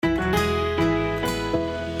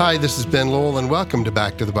Hi, this is Ben Lowell, and welcome to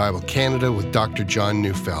Back to the Bible Canada with Dr. John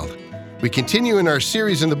Neufeld. We continue in our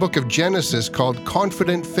series in the book of Genesis called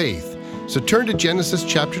Confident Faith. So turn to Genesis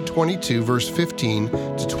chapter 22, verse 15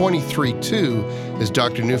 to 23:2, as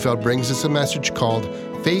Dr. Neufeld brings us a message called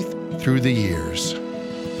Faith Through the Years.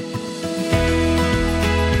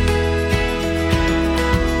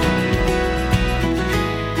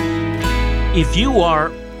 If you are,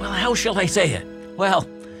 how shall I say it?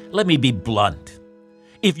 Let me be blunt.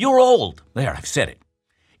 If you're old, there, I've said it.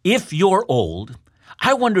 If you're old,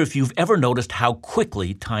 I wonder if you've ever noticed how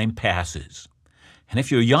quickly time passes. And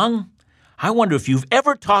if you're young, I wonder if you've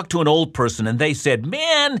ever talked to an old person and they said,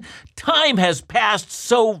 "Man, time has passed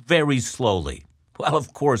so very slowly." Well,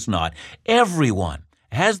 of course not. Everyone,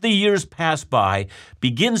 as the years pass by,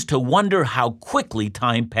 begins to wonder how quickly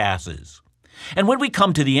time passes. And when we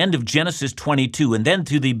come to the end of Genesis 22 and then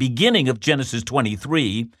to the beginning of Genesis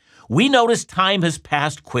 23, we notice time has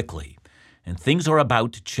passed quickly and things are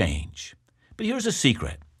about to change. But here's a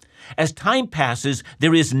secret. As time passes,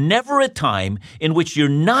 there is never a time in which you're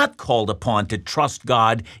not called upon to trust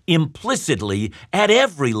God implicitly at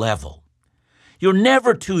every level. You're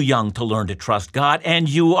never too young to learn to trust God, and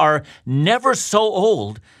you are never so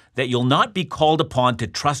old that you'll not be called upon to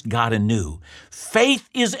trust God anew. Faith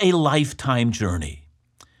is a lifetime journey.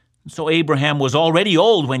 So Abraham was already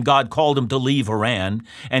old when God called him to leave Haran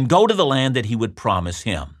and go to the land that he would promise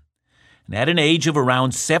him. And at an age of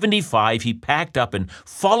around 75, he packed up and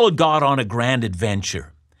followed God on a grand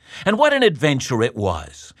adventure. And what an adventure it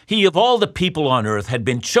was. He, of all the people on earth, had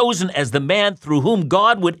been chosen as the man through whom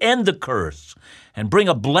God would end the curse and bring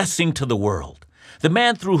a blessing to the world. The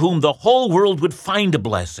man through whom the whole world would find a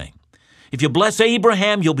blessing. If you bless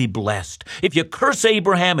Abraham, you'll be blessed. If you curse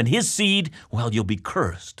Abraham and his seed, you'll be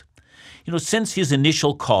cursed. Since his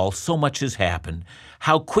initial call, so much has happened.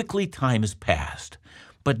 How quickly time has passed.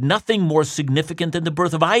 But nothing more significant than the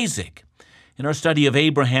birth of Isaac. In our study of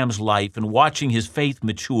Abraham's life and watching his faith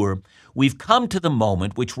mature, we've come to the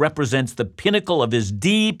moment which represents the pinnacle of his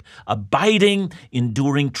deep, abiding,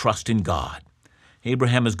 enduring trust in God.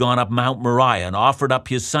 Abraham has gone up Mount Moriah and offered up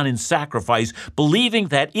his son in sacrifice, believing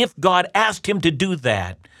that if God asked him to do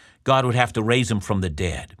that, God would have to raise him from the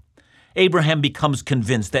dead. Abraham becomes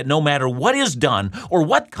convinced that no matter what is done or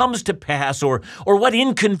what comes to pass or what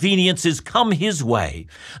inconveniences come his way,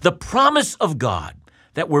 the promise of God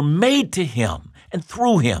that were made to him and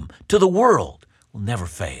through him to the world will never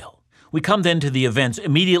fail. We come then to the events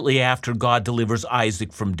immediately after God delivers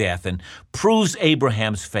Isaac from death and proves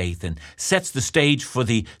Abraham's faith and sets the stage for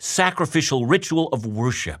the sacrificial ritual of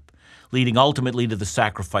worship, leading ultimately to the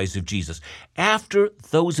sacrifice of Jesus. After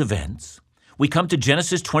those events, we come to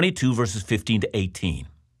Genesis 22, verses 15 to 18.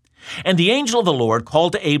 And the angel of the Lord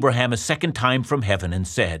called to Abraham a second time from heaven and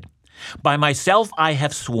said, "By myself I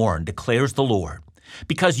have sworn, declares the Lord,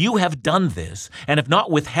 because you have done this and have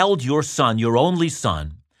not withheld your son, your only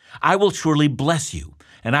son, I will surely bless you,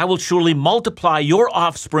 and I will surely multiply your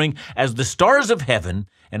offspring as the stars of heaven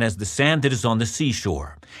and as the sand that is on the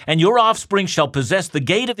seashore. And your offspring shall possess the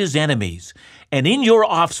gate of his enemies, and in your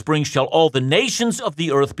offspring shall all the nations of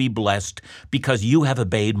the earth be blessed, because you have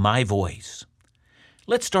obeyed my voice."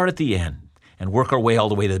 Let's start at the end and work our way all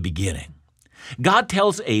the way to the beginning. God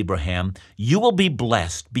tells Abraham, "You will be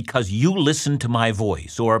blessed because you listened to my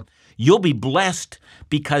voice," or "You'll be blessed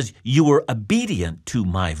because you were obedient to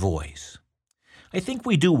my voice." I think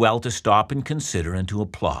we do well to stop and consider and to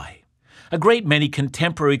apply. A great many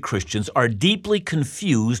contemporary Christians are deeply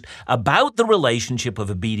confused about the relationship of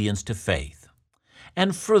obedience to faith.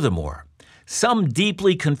 And furthermore, some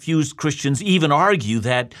deeply confused Christians even argue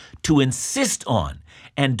that to insist on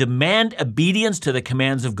and demand obedience to the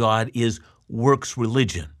commands of God is works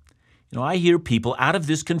religion. I hear people out of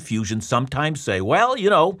this confusion sometimes say,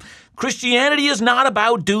 Christianity is not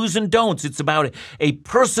about do's and don'ts. It's about a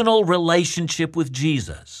personal relationship with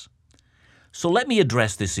Jesus. So let me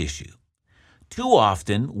address this issue. Too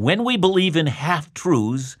often, when we believe in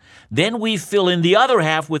half-truths, then we fill in the other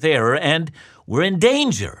half with error, and we're in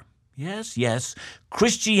danger. Yes,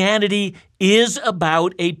 Christianity is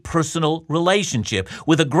about a personal relationship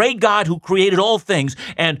with a great God who created all things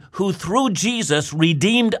and who through Jesus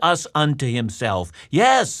redeemed us unto himself.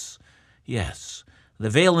 Yes, the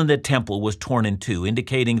veil in the temple was torn in two,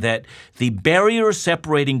 indicating that the barrier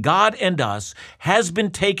separating God and us has been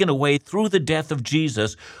taken away through the death of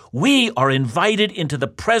Jesus. We are invited into the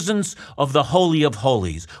presence of the Holy of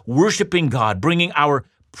Holies, worshiping God, bringing our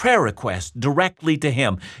prayer requests directly to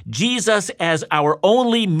him, Jesus as our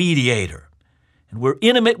only mediator. And we're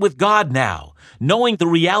intimate with God now, knowing the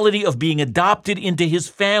reality of being adopted into his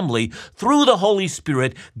family through the Holy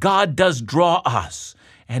Spirit. God does draw us,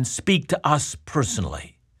 and speak to us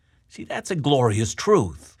personally. See, that's a glorious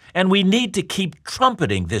truth, and we need to keep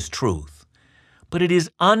trumpeting this truth. But it is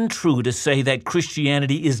untrue to say that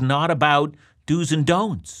Christianity is not about do's and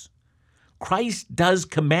don'ts. Christ does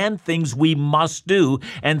command things we must do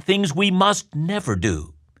and things we must never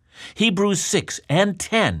do. Hebrews 6 and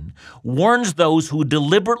 10 warns those who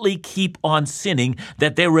deliberately keep on sinning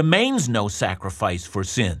that there remains no sacrifice for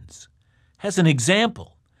sins. As an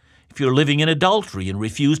example, if you're living in adultery and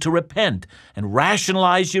refuse to repent and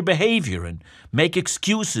rationalize your behavior and make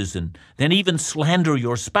excuses and then even slander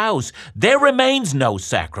your spouse, there remains no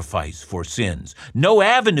sacrifice for sins, no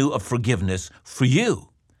avenue of forgiveness for you.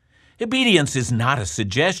 Obedience is not a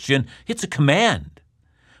suggestion, it's a command.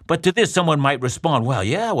 But to this, someone might respond,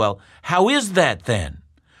 well, how is that then?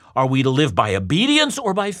 Are we to live by obedience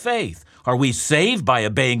or by faith? Are we saved by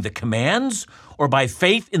obeying the commands or by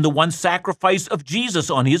faith in the one sacrifice of Jesus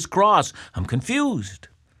on his cross? I'm confused.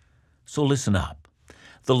 So listen up.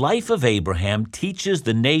 The life of Abraham teaches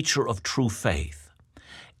the nature of true faith.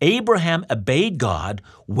 Abraham obeyed God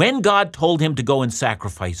when God told him to go and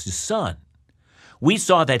sacrifice his son. We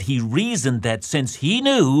saw that he reasoned that since he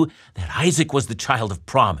knew that Isaac was the child of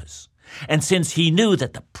promise, and since he knew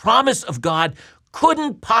that the promise of God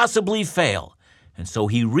couldn't possibly fail, and so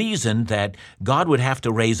he reasoned that God would have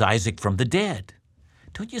to raise Isaac from the dead.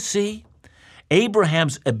 Don't you see?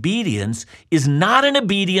 Abraham's obedience is not an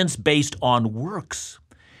obedience based on works.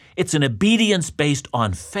 It's an obedience based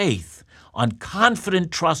on faith, on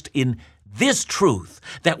confident trust in this truth,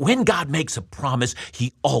 that when God makes a promise,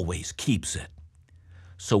 he always keeps it.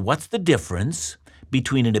 So what's the difference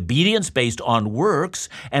between an obedience based on works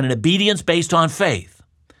and an obedience based on faith?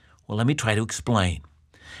 Well, let me try to explain.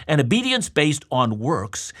 An obedience based on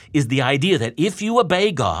works is the idea that if you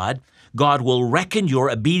obey God, God will reckon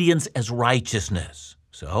your obedience as righteousness.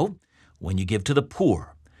 So, when you give to the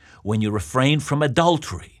poor, when you refrain from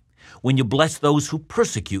adultery, when you bless those who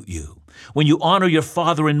persecute you, when you honor your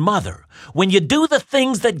father and mother, when you do the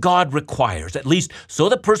things that God requires, at least so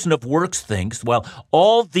the person of works thinks, well,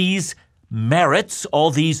 all these merits,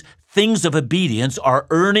 all these things of obedience are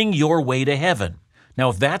earning your way to heaven. Now,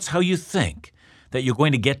 if that's how you think, that you're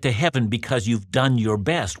going to get to heaven because you've done your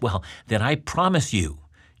best, well, then I promise you,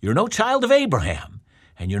 you're no child of Abraham,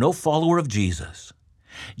 and you're no follower of Jesus.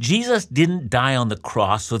 Jesus didn't die on the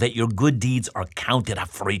cross so that your good deeds are counted up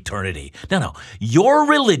for eternity. No. Your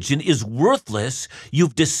religion is worthless.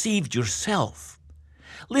 You've deceived yourself.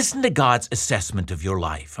 Listen to God's assessment of your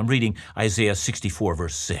life. I'm reading Isaiah 64,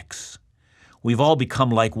 verse 6. We've all become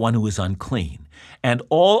like one who is unclean, and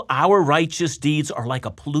all our righteous deeds are like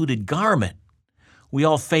a polluted garment. We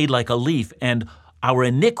all fade like a leaf, and our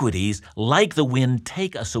iniquities, like the wind,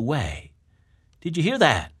 take us away. Did you hear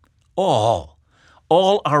that? All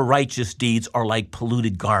our righteous deeds are like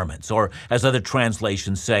polluted garments, or as other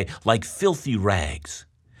translations say, like filthy rags.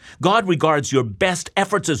 God regards your best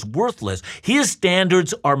efforts as worthless. His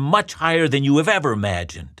standards are much higher than you have ever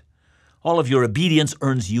imagined. All of your obedience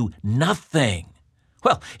earns you nothing.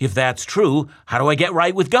 Well, if that's true, how do I get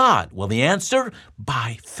right with God? Well, the answer,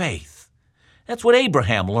 by faith. That's what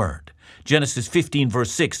Abraham learned. Genesis 15,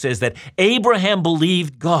 verse 6 says that Abraham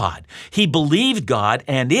believed God. He believed God,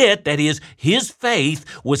 and it, that is, his faith,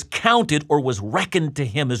 was counted or was reckoned to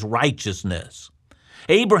him as righteousness.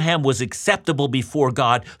 Abraham was acceptable before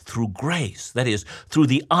God through grace, that is, through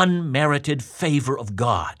the unmerited favor of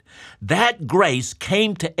God. That grace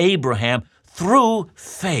came to Abraham through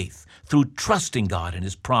faith, through trusting God and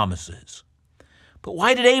his promises. But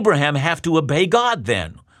why did Abraham have to obey God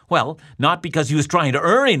then? Well, not because he was trying to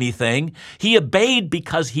earn anything. He obeyed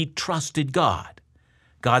because he trusted God.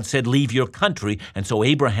 God said, leave your country, and so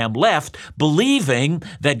Abraham left, believing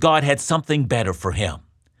that God had something better for him.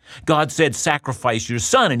 God said, sacrifice your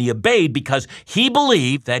son, and he obeyed because he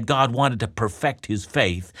believed that God wanted to perfect his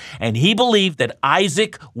faith, and he believed that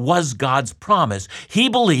Isaac was God's promise. He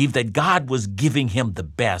believed that God was giving him the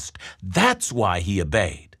best. That's why he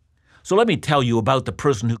obeyed. So let me tell you about the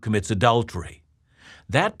person who commits adultery.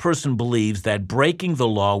 That person believes that breaking the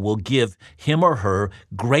law will give him or her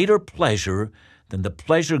greater pleasure than the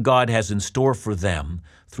pleasure God has in store for them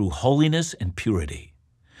through holiness and purity.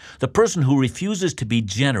 The person who refuses to be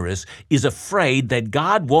generous is afraid that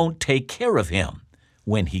God won't take care of him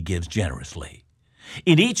when he gives generously.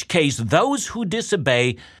 In each case, those who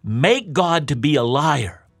disobey make God to be a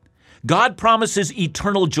liar. God promises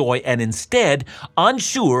eternal joy, and instead,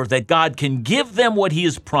 unsure that God can give them what he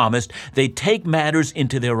has promised, they take matters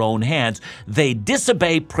into their own hands. They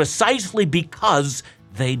disobey precisely because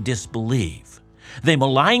they disbelieve. They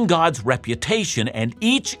malign God's reputation, and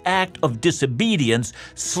each act of disobedience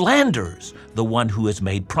slanders the one who has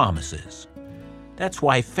made promises. That's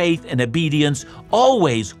why faith and obedience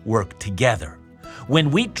always work together.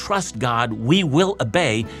 When we trust God, we will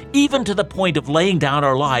obey, even to the point of laying down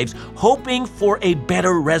our lives, hoping for a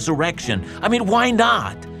better resurrection. I mean, why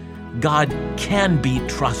not? God can be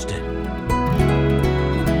trusted.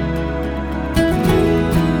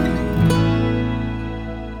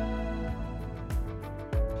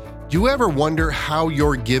 Do you ever wonder how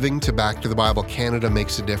your giving to Back to the Bible Canada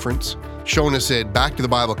makes a difference? Shona said Back to the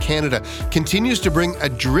Bible Canada continues to bring a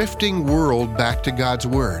drifting world back to God's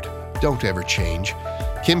Word. Don't ever change.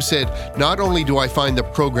 Kim said, not only do I find the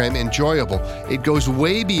program enjoyable, it goes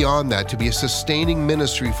way beyond that to be a sustaining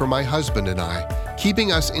ministry for my husband and I,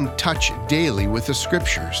 keeping us in touch daily with the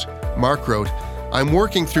Scriptures. Mark wrote, I'm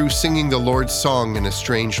working through singing the Lord's song in a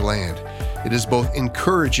strange land. It is both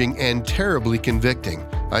encouraging and terribly convicting.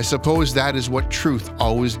 I suppose that is what truth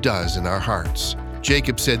always does in our hearts.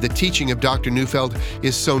 Jacob said the teaching of Dr. Neufeld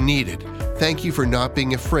is so needed. Thank you for not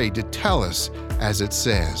being afraid to tell us as it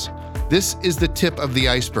says. This is the tip of the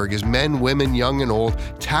iceberg as men, women, young and old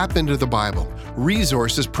tap into the Bible.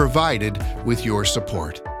 Resources provided with your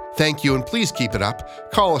support. Thank you, and please keep it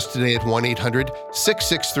up. Call us today at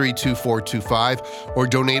 1-800-663-2425 or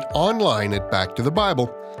donate online at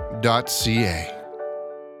backtothebible.ca.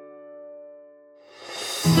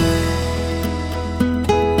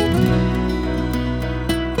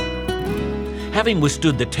 Having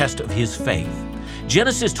withstood the test of his faith,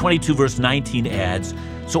 Genesis 22 verse 19 adds,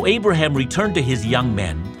 So Abraham returned to his young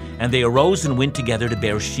men, and they arose and went together to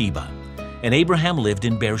Beersheba. And Abraham lived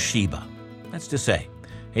in Beersheba. That's to say,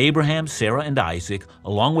 Abraham, Sarah, and Isaac,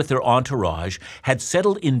 along with their entourage, had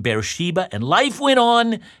settled in Beersheba, and life went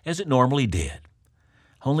on as it normally did.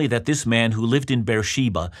 Only that this man who lived in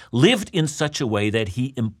Beersheba lived in such a way that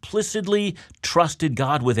he implicitly trusted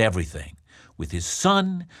God with everything, with his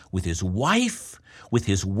son, with his wife, with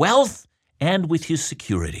his wealth, and with his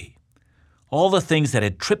security. All the things that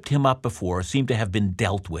had tripped him up before seemed to have been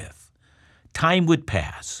dealt with. Time would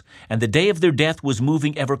pass, and the day of their death was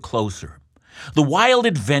moving ever closer. The wild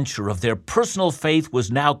adventure of their personal faith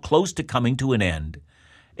was now close to coming to an end.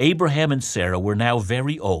 Abraham and Sarah were now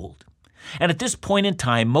very old. And at this point in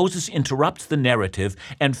time, Moses interrupts the narrative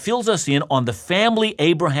and fills us in on the family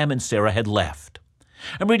Abraham and Sarah had left.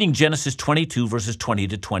 I'm reading Genesis 22, verses 20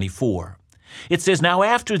 to 24. It says, Now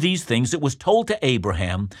after these things it was told to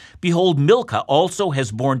Abraham, Behold, Milcah also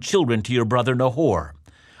has borne children to your brother Nahor.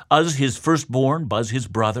 Uz his firstborn, Buz his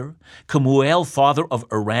brother, Kemuel father of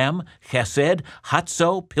Aram, Chesed,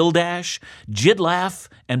 Hatzo, Pildash, Jidlaph,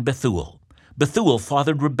 and Bethuel. Bethuel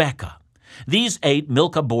fathered Rebekah. These 8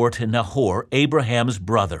 Milcah bore to Nahor, Abraham's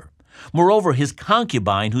brother. Moreover, his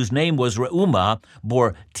concubine, whose name was Reumah,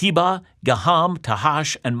 bore Tebah, Gaham,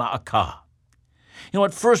 Tahash, and Maacah. You know,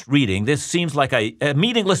 at first reading, this seems like a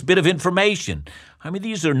meaningless bit of information. I mean,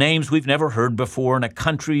 these are names we've never heard before in a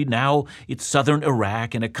country, now it's southern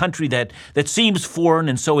Iraq, in a country that seems foreign,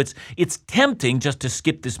 and so it's tempting just to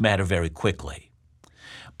skip this matter very quickly.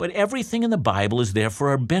 But everything in the Bible is there for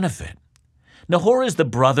our benefit. Nahor is the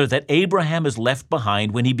brother that Abraham has left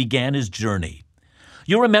behind when he began his journey.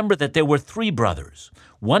 You remember that there were 3 brothers.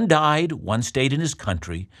 One died, one stayed in his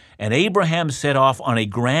country, and Abraham set off on a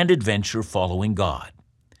grand adventure following God.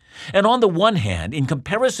 And on the one hand, in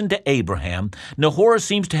comparison to Abraham, Nahor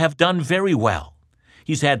seems to have done very well.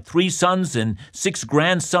 He's had 3 sons and 6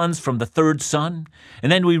 grandsons from the 3rd son,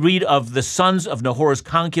 and then we read of the sons of Nahor's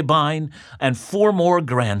concubine and 4 more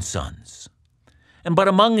grandsons. But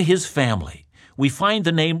among his family, we find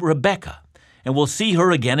the name Rebekah, and we'll see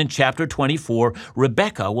her again in chapter 24.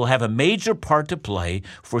 Rebekah will have a major part to play,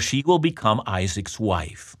 for she will become Isaac's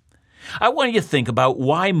wife. I want you to think about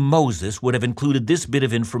why Moses would have included this bit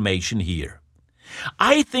of information here.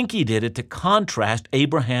 I think he did it to contrast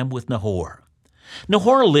Abraham with Nahor.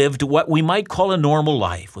 Nahor lived what we might call a normal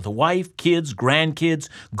life, with a wife, kids, grandkids,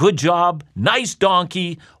 good job, nice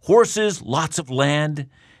donkey, horses, lots of land,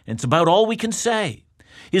 and it's about all we can say.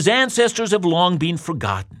 His ancestors have long been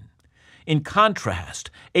forgotten. In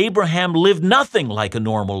contrast, Abraham lived nothing like a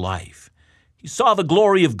normal life. He saw the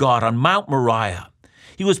glory of God on Mount Moriah.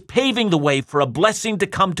 He was paving the way for a blessing to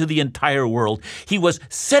come to the entire world. He was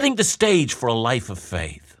setting the stage for a life of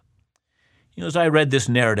faith. As I read this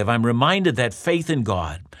narrative, I'm reminded that faith in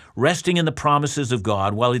God, resting in the promises of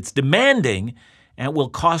God, while it's demanding and will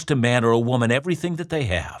cost a man or a woman everything that they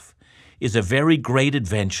have, is a very great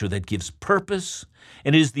adventure that gives purpose,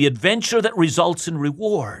 and is the adventure that results in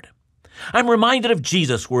reward. I'm reminded of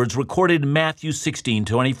Jesus' words recorded in Matthew 16,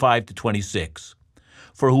 25 to 26.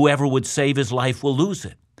 For whoever would save his life will lose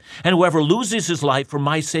it, and whoever loses his life for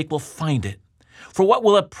my sake will find it. For what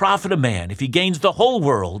will it profit a man if he gains the whole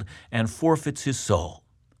world and forfeits his soul?"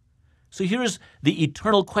 So here's the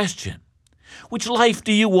eternal question. Which life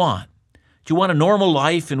do you want? Do you want a normal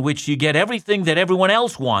life in which you get everything that everyone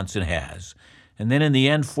else wants and has, and then in the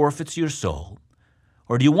end forfeits your soul?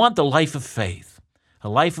 Or do you want the life of faith, a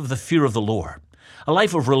life of the fear of the Lord, a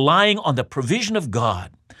life of relying on the provision of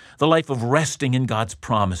God, the life of resting in God's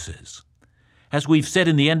promises? As we've said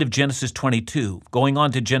in the end of Genesis 22, going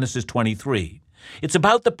on to Genesis 23, it's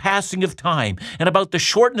about the passing of time and about the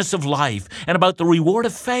shortness of life and about the reward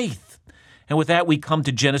of faith. And with that, we come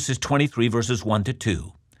to Genesis 23, verses 1 to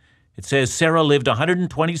 2. It says, Sarah lived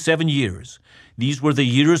 127 years. These were the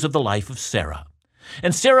years of the life of Sarah.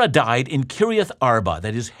 And Sarah died in Kiriath Arba,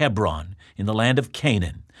 that is Hebron, in the land of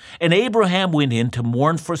Canaan. And Abraham went in to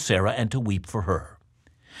mourn for Sarah and to weep for her.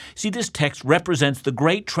 See, this text represents the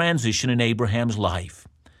great transition in Abraham's life.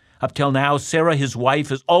 Up till now, Sarah, his wife,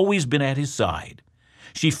 has always been at his side.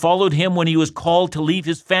 She followed him when he was called to leave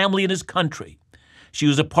his family and his country. She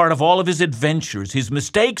was a part of all of his adventures, his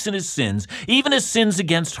mistakes and his sins, even his sins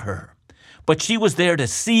against her. But she was there to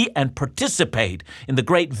see and participate in the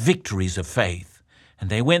great victories of faith. And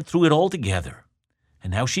they went through it all together.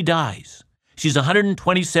 And now she dies. She's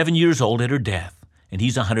 127 years old at her death, and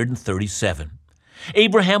he's 137.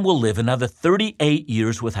 Abraham will live another 38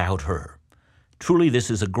 years without her. Truly, this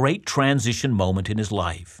is a great transition moment in his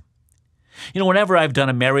life. Whenever I've done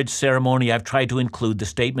a marriage ceremony, I've tried to include the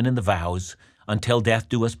statement in the vows, "Until death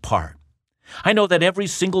do us part." I know that every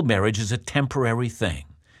single marriage is a temporary thing.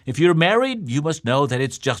 If you're married, you must know that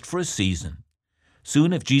it's just for a season.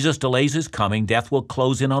 Soon, if Jesus delays his coming, death will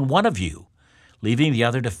close in on one of you, leaving the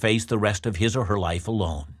other to face the rest of his or her life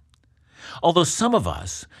alone. Although some of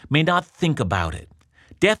us may not think about it,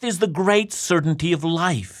 death is the great certainty of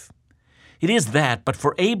life. It is that, but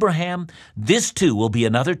for Abraham, this too will be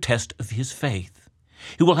another test of his faith.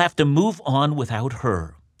 He will have to move on without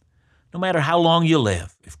her. No matter how long you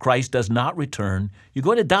live, if Christ does not return, you're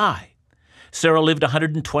going to die. Sarah lived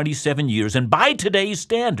 127 years, and by today's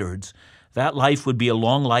standards, that life would be a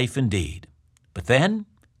long life indeed. But then,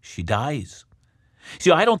 she dies.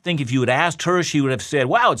 See, I don't think if you had asked her, she would have said,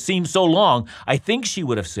 "Wow, it seems so long." I think she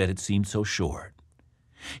would have said it seemed so short.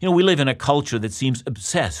 We live in a culture that seems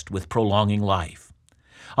obsessed with prolonging life.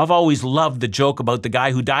 I've always loved the joke about the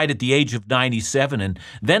guy who died at the age of 97 and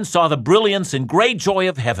then saw the brilliance and great joy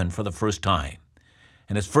of heaven for the first time.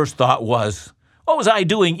 And his first thought was, what was I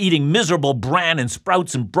doing eating miserable bran and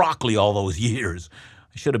sprouts and broccoli all those years?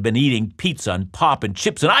 I should have been eating pizza and pop and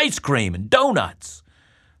chips and ice cream and donuts.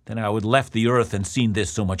 Then I would have left the earth and seen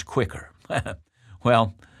this so much quicker.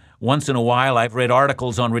 Well, once in a while I've read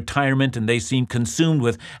articles on retirement and they seem consumed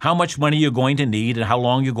with how much money you're going to need and how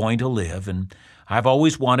long you're going to live. And I've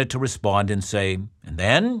always wanted to respond and say, and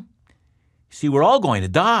then? See, we're all going to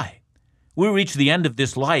die. We reach the end of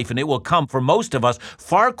this life and it will come for most of us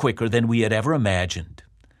far quicker than we had ever imagined.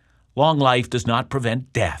 Long life does not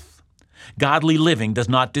prevent death. Godly living does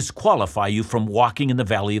not disqualify you from walking in the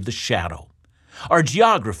valley of the shadow. Our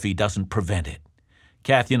geography doesn't prevent it.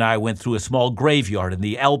 Kathy and I went through a small graveyard in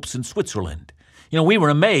the Alps in Switzerland. We were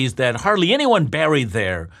amazed that hardly anyone buried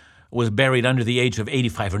there was buried under the age of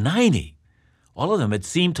 85 or 90. All of them had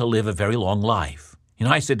seemed to live a very long life.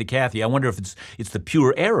 I said to Kathy, I wonder if it's the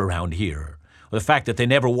pure air around here, or the fact that they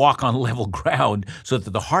never walk on level ground so that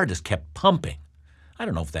the heart is kept pumping. I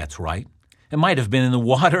don't know if that's right. It might have been in the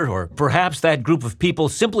water, or perhaps that group of people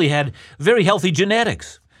simply had very healthy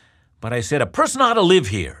genetics. But I said, a person ought to live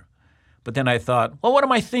here. But then I thought, well, what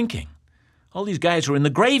am I thinking? All these guys are in the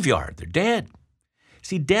graveyard. They're dead.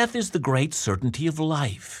 See, death is the great certainty of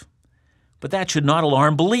life. But that should not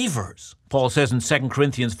alarm believers. Paul says in 2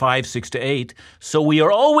 Corinthians 5, 6-8, so we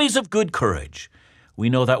are always of good courage. We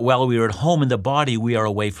know that while we are at home in the body, we are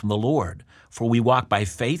away from the Lord. For we walk by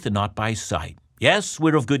faith and not by sight. Yes,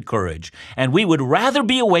 we're of good courage, and we would rather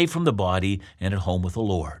be away from the body and at home with the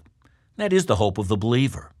Lord. That is the hope of the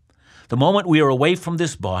believer. The moment we are away from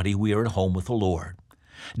this body, we are at home with the Lord.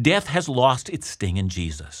 Death has lost its sting in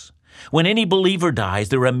Jesus. When any believer dies,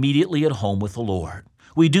 they're immediately at home with the Lord.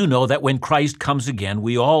 We do know that when Christ comes again,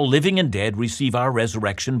 we all, living and dead, receive our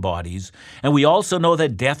resurrection bodies, and we also know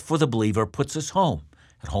that death for the believer puts us home,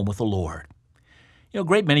 at home with the Lord. A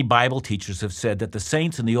great many Bible teachers have said that the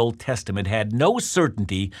saints in the Old Testament had no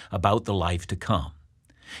certainty about the life to come.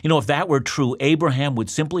 If that were true, Abraham would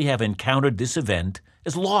simply have encountered this event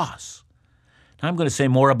as loss. Now, I'm going to say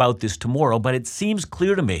more about this tomorrow, but it seems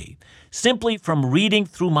clear to me, simply from reading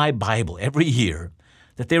through my Bible every year,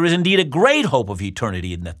 that there is indeed a great hope of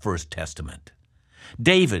eternity in the First Testament.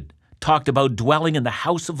 David talked about dwelling in the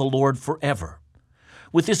house of the Lord forever.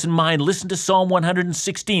 With this in mind, listen to Psalm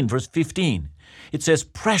 116, verse 15. It says,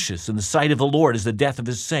 "Precious in the sight of the Lord is the death of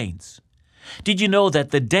his saints." Did you know that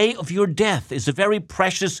the day of your death is a very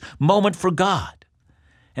precious moment for God?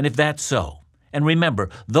 And if that's so, and remember,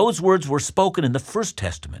 those words were spoken in the First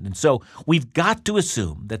Testament, and so we've got to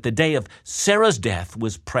assume that the day of Sarah's death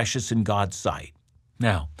was precious in God's sight.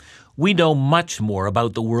 Now, we know much more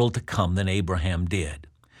about the world to come than Abraham did.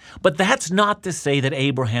 But that's not to say that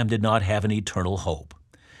Abraham did not have an eternal hope.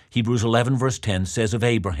 Hebrews 11, verse 10 says of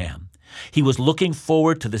Abraham, "He was looking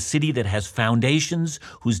forward to the city that has foundations,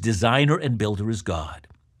 whose designer and builder is God."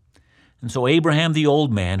 And so Abraham, the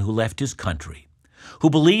old man who left his country, who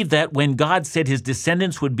believed that when God said his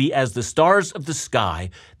descendants would be as the stars of the sky,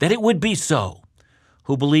 that it would be so,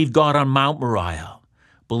 who believed God on Mount Moriah,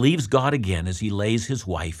 believes God again as he lays his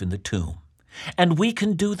wife in the tomb. And we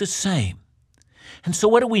can do the same. And so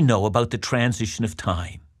what do we know about the transition of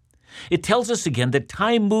time? It tells us again that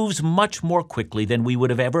time moves much more quickly than we would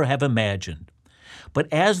have ever have imagined.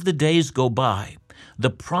 But as the days go by, the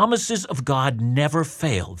promises of God never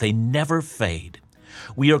fail. They never fade.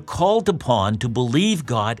 We are called upon to believe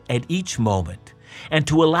God at each moment and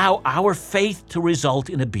to allow our faith to result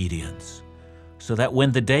in obedience, so that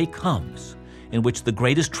when the day comes in which the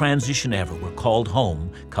greatest transition ever, we're called home,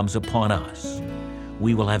 comes upon us,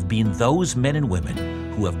 we will have been those men and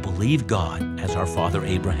women who have believed God as our father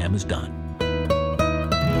Abraham has done.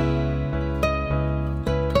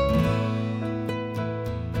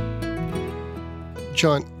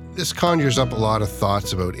 John, this conjures up a lot of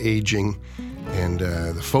thoughts about aging, and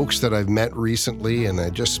the folks that I've met recently, and I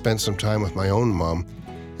just spent some time with my own mom,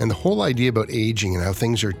 and the whole idea about aging and how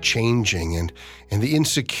things are changing and the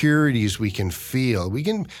insecurities we can feel. We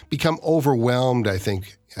can become overwhelmed, I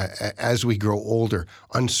think, as we grow older,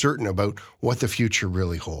 uncertain about what the future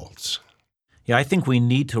really holds. Yeah, I think we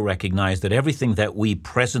need to recognize that everything that we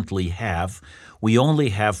presently have, we only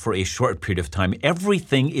have for a short period of time.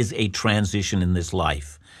 Everything is a transition in this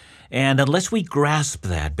life. And unless we grasp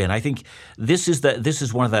that, Ben, I think this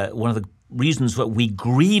is one of the reasons that we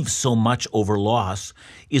grieve so much over loss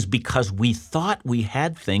is because we thought we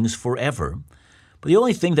had things forever. But the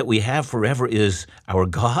only thing that we have forever is our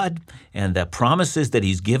God and the promises that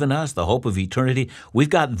he's given us, the hope of eternity. We've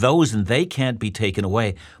got those and they can't be taken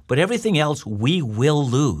away. But everything else we will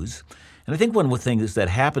lose. And I think one of the things that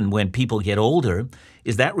happen when people get older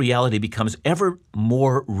is that reality becomes ever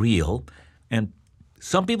more real. And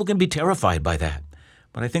some people can be terrified by that.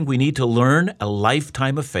 But I think we need to learn a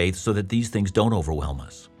lifetime of faith so that these things don't overwhelm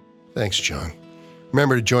us. Thanks, John.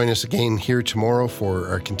 Remember to join us again here tomorrow for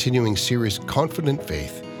our continuing series, Confident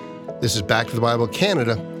Faith. This is Back to the Bible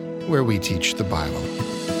Canada, where we teach the Bible.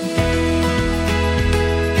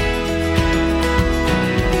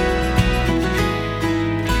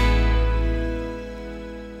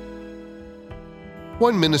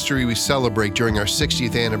 One ministry we celebrate during our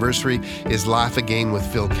 60th anniversary is Laugh Again with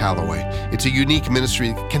Phil Callaway. It's a unique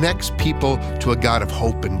ministry that connects people to a God of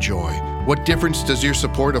hope and joy. What difference does your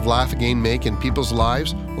support of Laugh Again make in people's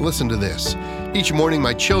lives? Well, listen to this. Each morning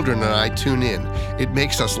my children and I tune in. It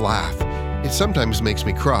makes us laugh. It sometimes makes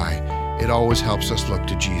me cry. It always helps us look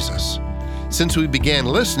to Jesus. Since we began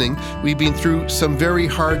listening, we've been through some very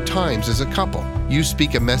hard times as a couple. You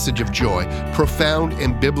speak a message of joy, profound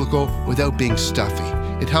and biblical without being stuffy.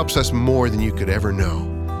 It helps us more than you could ever know.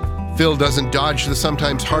 Phil doesn't dodge the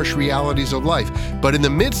sometimes harsh realities of life, but in the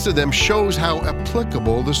midst of them shows how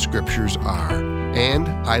applicable the scriptures are. And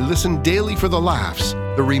I listen daily for the laughs,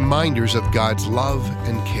 the reminders of God's love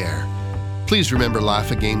and care. Please remember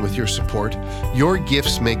Laugh Again with your support. Your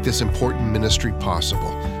gifts make this important ministry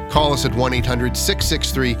possible. Call us at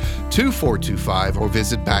 1-800-663-2425 or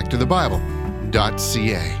visit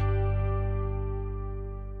backtothebible.ca.